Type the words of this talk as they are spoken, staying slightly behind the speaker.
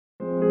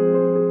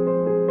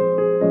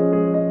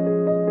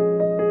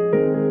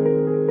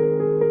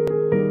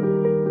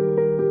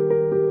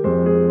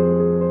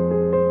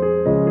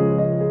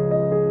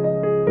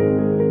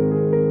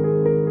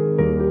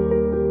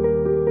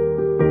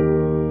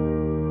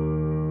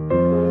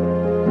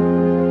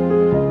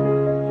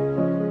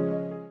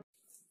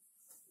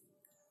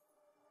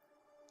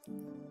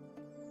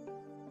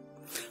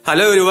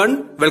Hello everyone,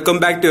 welcome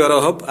back to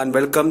Aero Hub and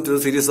welcome to the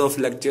series of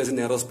lectures in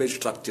aerospace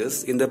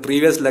structures. In the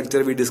previous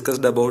lecture we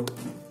discussed about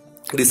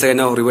design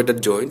of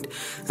riveted joint,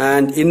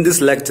 and in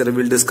this lecture we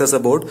will discuss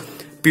about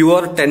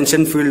pure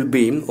tension filled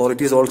beam, or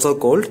it is also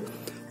called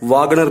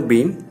Wagner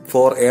beam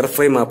for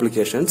airframe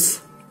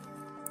applications.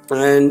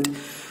 And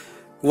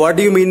what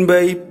do you mean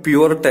by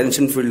pure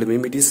tension filled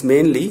beam? It is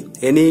mainly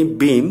any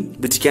beam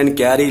which can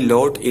carry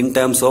load in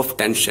terms of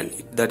tension.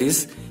 That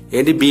is,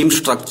 any beam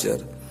structure,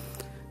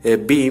 a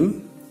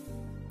beam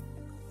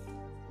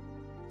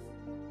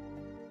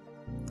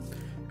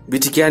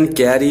which can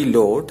carry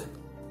load,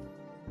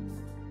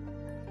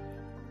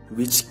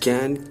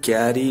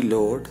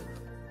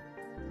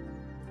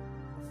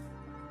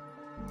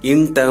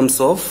 in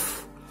terms of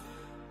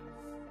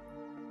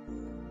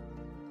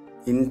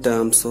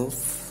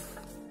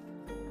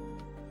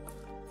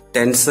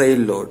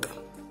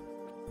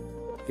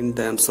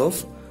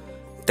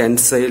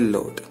tensile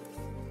load,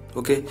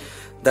 okay,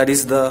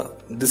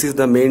 this is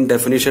the main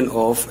definition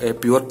of a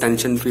pure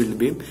tension field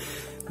beam.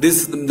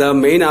 The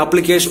main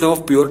application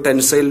of pure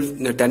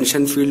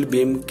tension field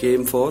beam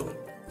came for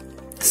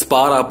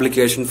spar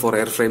application for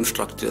airframe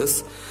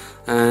structures,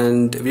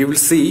 and we will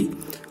see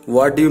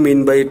what do you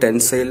mean by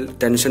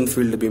tension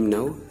field beam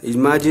now.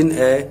 Imagine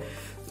a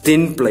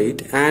thin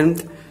plate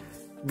and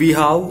we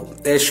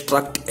have a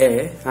strut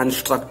A and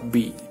strut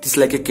B. It is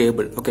like a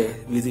cable. Okay,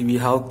 we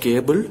have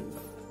cable.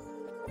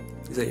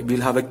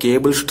 We'll have a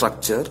cable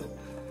structure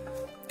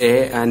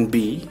A and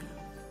B,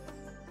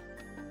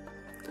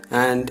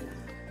 and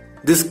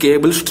this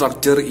cable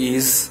structure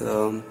is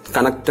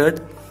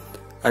connected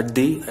at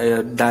the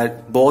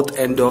both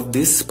end of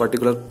this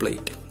particular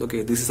plate.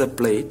 Okay, this is a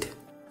plate,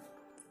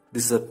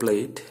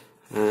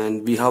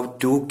 and we have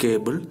two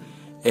cable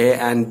A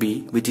and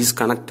B which is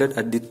connected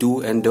at the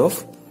two end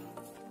of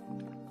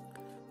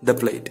the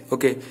plate.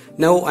 Okay,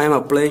 now I am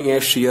applying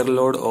a shear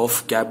load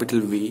of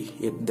capital V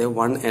at the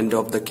one end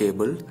of the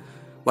cable,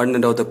 one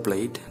end of the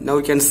plate. Now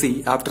you can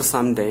see after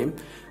some time,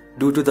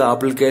 due to the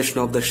application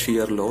of the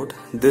shear load,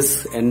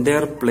 this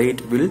entire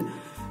plate will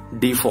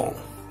deform.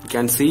 You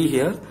can see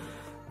here,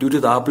 due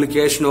to the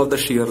application of the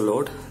shear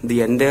load,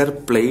 the entire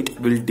plate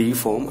will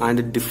deform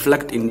and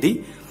deflect in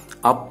the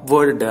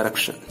upward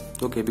direction.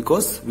 Okay,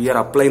 because we are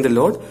applying the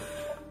load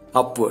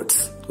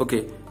upwards.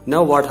 Okay,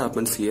 now what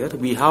happens here?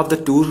 We have the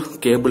two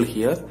cable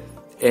here,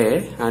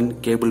 A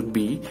and cable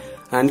B,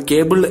 and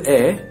cable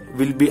A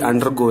will be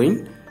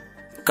undergoing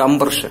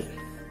compression.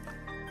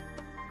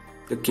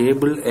 The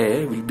cable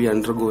A will be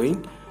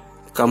undergoing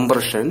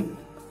compression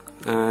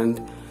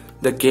and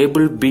the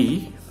cable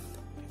B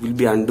will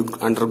be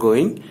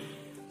undergoing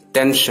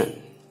tension.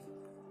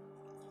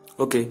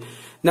 Okay,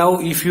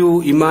 now if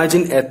you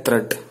imagine a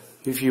thread,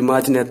 if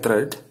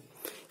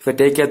I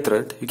take a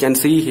thread, you can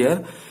see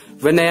here,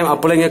 when I am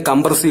applying a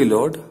compressive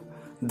load,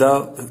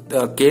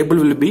 the cable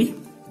will be,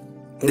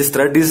 this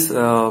thread is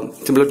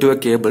similar to a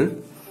cable,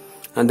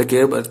 and the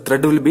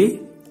thread will be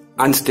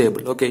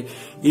unstable. Okay,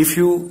 if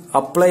you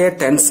apply a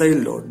tensile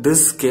load,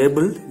 this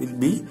cable will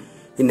be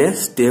in a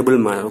stable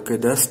manner. Okay,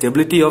 the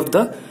stability of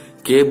the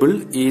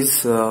cable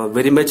is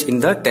very much in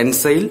the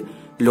tensile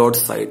load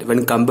side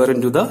when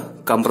compared to the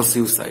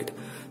compressive side.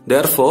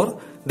 Therefore,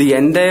 the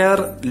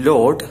entire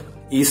load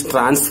is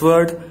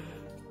transferred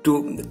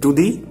to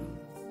the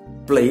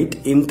plate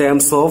in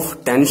terms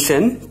of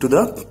tension to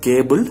the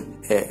cable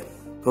A.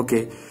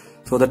 Okay,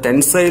 so the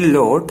tensile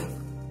load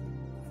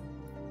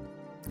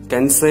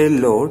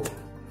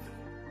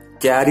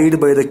carried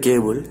by the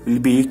cable will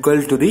be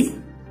equal to the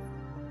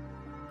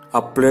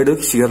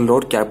applied shear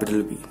load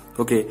capital V.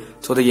 Okay,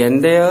 so the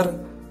entire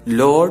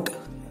load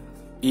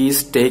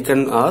is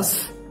taken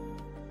as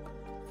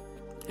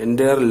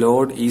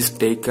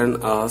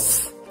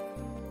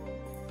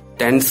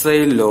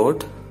tensile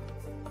load.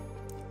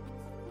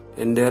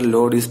 Entire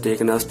load is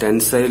taken as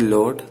tensile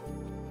load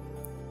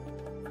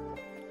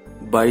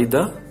by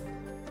the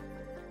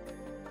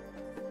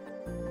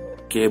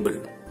cable.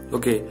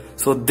 Okay,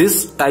 so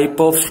this type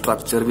of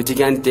structure which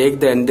can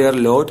take the entire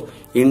load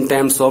in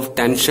terms of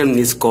tension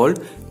is called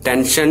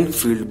tension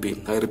field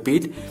beam. I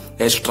repeat,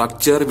 a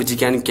structure which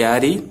can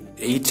carry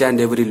each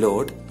and every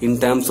load in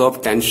terms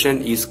of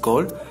tension is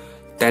called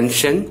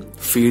tension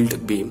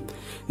field beam.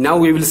 Now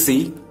we will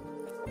see,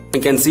 you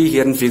can see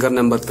here in figure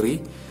number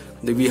 3,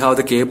 we have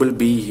the cable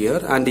B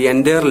here, and the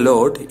entire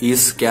load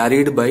is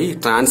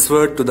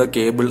transferred to the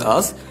cable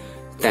as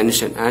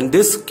tension, and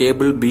this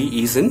cable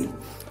B is in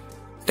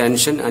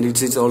tension and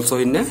it is also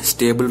in a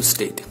stable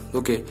state.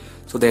 Okay,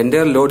 so the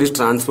entire load is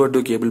transferred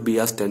to cable B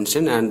as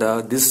tension, and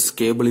this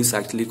cable is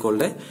actually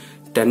called a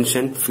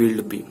tension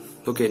field beam.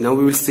 Okay, now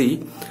we will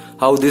see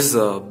how this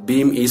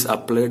beam is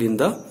applied in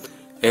the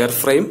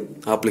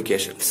airframe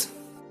applications.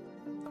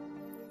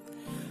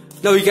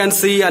 Now we can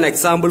see an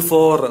example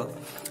for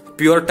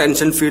pure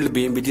tension field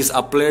beam which is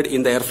applied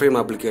in the airframe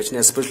application,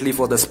 especially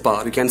for the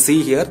spar. You can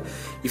see here,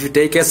 if you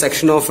take a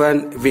section of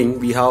an wing,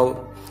 we have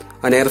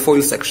an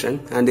airfoil section,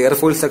 and the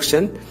airfoil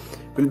section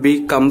will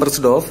be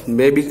comprised of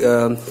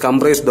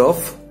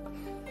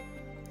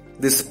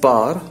this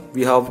spar,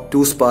 we have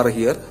two spar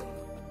here,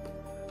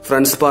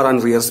 front spar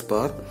and rear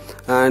spar,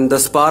 and the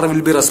spar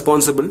will be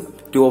responsible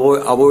to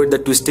avoid the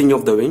twisting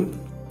of the wing.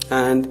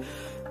 And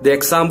the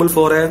example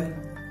for a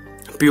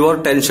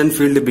pure tension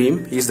field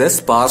beam is the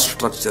spar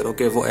structure.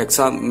 Okay,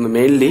 for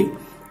mainly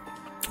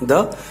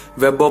the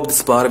web of the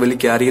spar will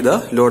carry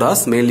the load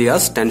as mainly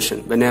as tension.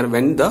 When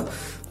the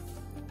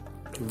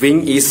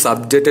wing is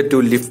subjected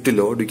to lift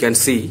load, you can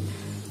see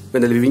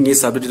when the wing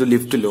is subjected to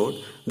lift load,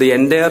 the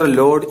entire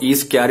load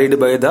is carried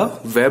by the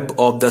web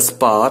of the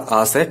spar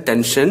as a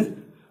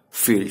tension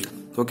field.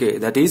 Okay,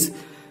 that is,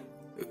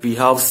 we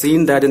have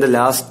seen that in the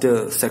last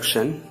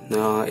section,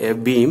 a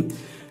beam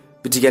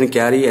which can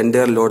carry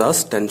entire load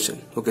as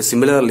tension. Okay,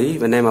 similarly,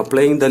 when I am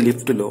applying the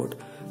lift load,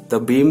 the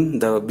wing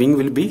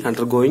will be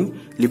undergoing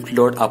lift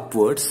load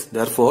upwards.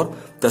 Therefore,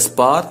 the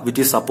spar which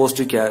is supposed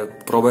to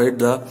provide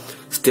the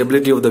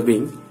stability of the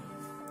wing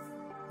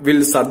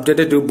will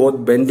subject to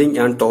both bending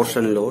and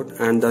torsion load,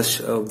 and the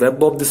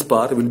web of the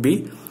spar will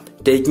be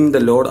taking the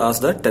load as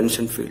the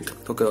tension field.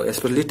 Okay,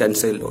 especially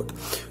tensile load.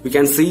 We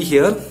can see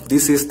here,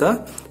 this is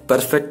the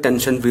perfect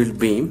tension field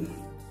beam,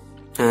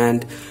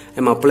 and I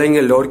am applying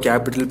a load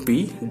capital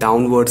P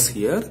downwards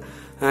here,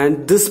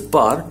 and this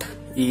part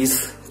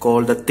is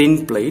called the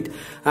thin plate,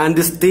 and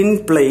this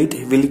thin plate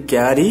will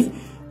carry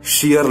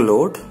shear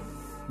load,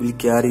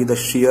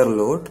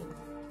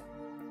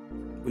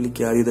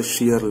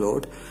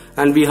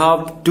 and we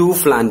have two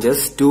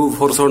flanges, two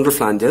horizontal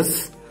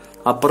flanges.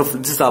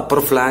 This is the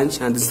upper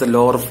flange and this is the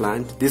lower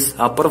flange. This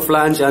upper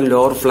flange and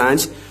lower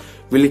flange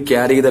will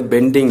carry the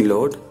bending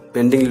load.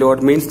 Bending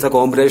load means the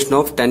combination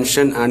of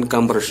tension and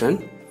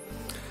compression,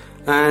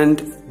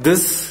 and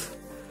this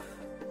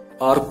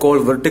are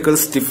called vertical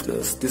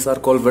stiffness.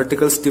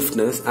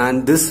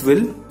 And this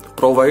will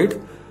provide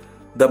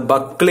the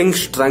buckling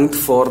strength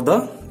for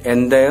the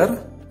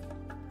entire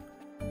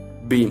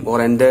beam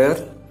or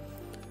entire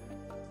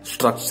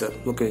structure.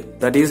 Okay,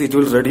 that is, it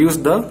will reduce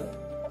the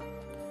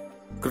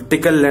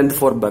critical length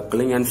for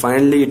buckling, and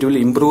finally it will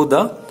improve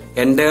the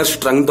entire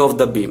strength of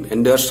the beam.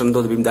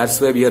 That's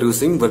why we are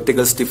using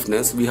vertical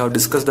stiffness. We have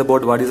discussed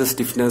about what is the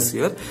stiffness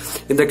here.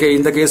 In the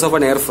case of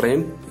an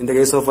airframe, in the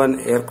case of an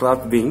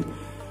aircraft wing,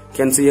 you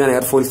can see an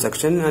airfoil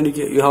section, and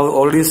you have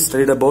already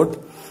studied about,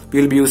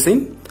 we will be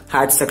using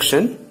hat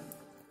section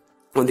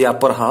on the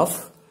upper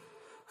half,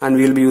 and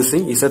we will be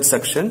using Z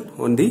section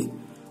on the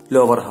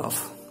lower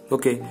half.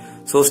 Okay,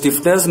 so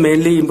stiffness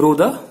mainly improve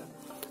the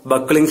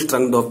buckling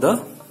strength of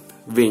the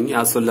wing,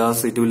 as well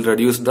as it will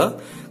reduce the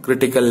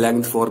critical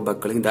length for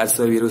buckling. That's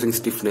why we are using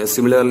stiffness.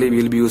 Similarly,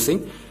 we will be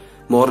using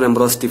more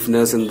number of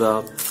stiffness in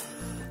the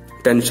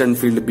tension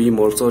field beam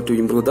also to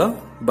improve the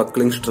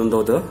buckling strength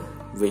of the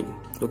wing.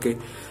 Okay,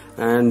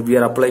 and we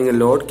are applying a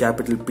load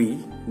capital P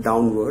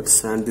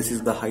downwards, and this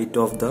is the height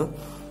of the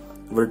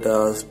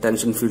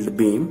tension field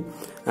beam,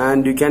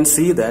 and you can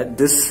see that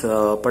this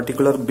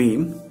particular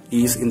beam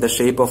is in the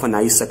shape of an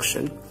I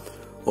section.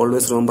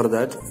 Always remember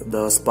that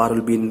the spar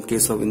will be in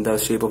the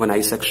shape of an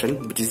I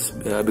section, which is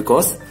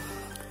because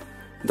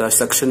the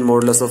section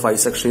modulus of I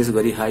section is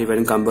very high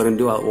when compared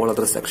to all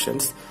other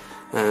sections.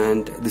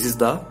 And this is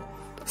the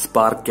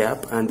spar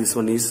cap, and this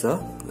one is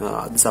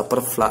this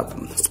upper flap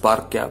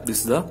spar cap.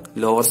 This is the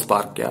lower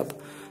spar cap,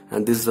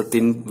 and this is the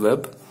thin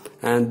web,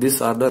 and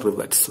these are the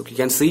rivets. So you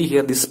can see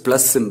here this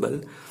plus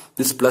symbol.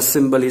 This plus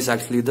symbol is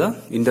actually the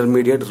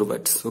intermediate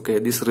rivets. Okay,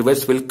 these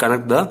rivets will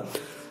connect the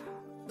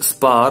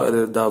spar,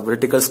 the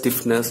vertical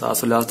stiffness,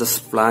 as well as the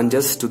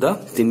flanges to the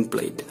thin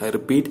plate. I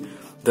repeat,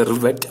 the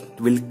rivet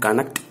will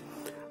connect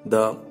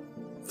the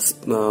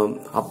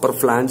upper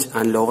flange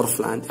and lower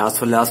flange, as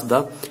well as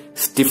the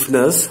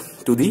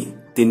stiffness to the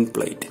thin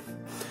plate.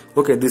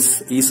 Okay,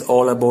 this is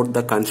all about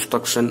the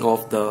construction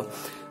of the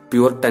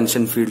pure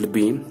tension field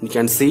beam. You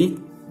can see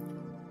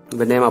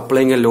when I am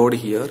applying a load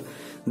here,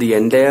 the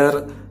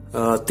entire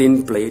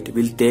thin plate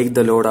will take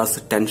the load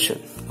as tension.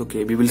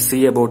 Okay, we will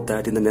see about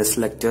that in the next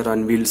lecture,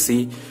 and we will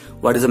see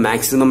what is the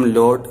maximum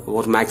load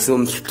or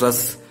maximum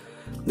stress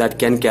that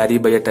can carry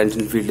by a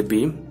tension field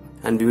beam,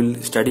 and we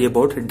will study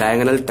about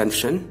diagonal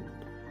tension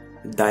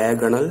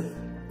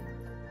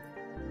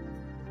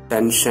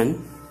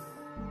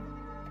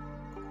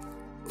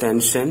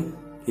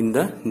in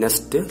the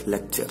next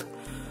lecture.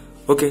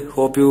 Okay,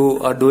 hope you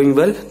are doing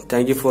well.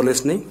 Thank you for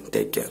listening.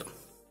 Take care.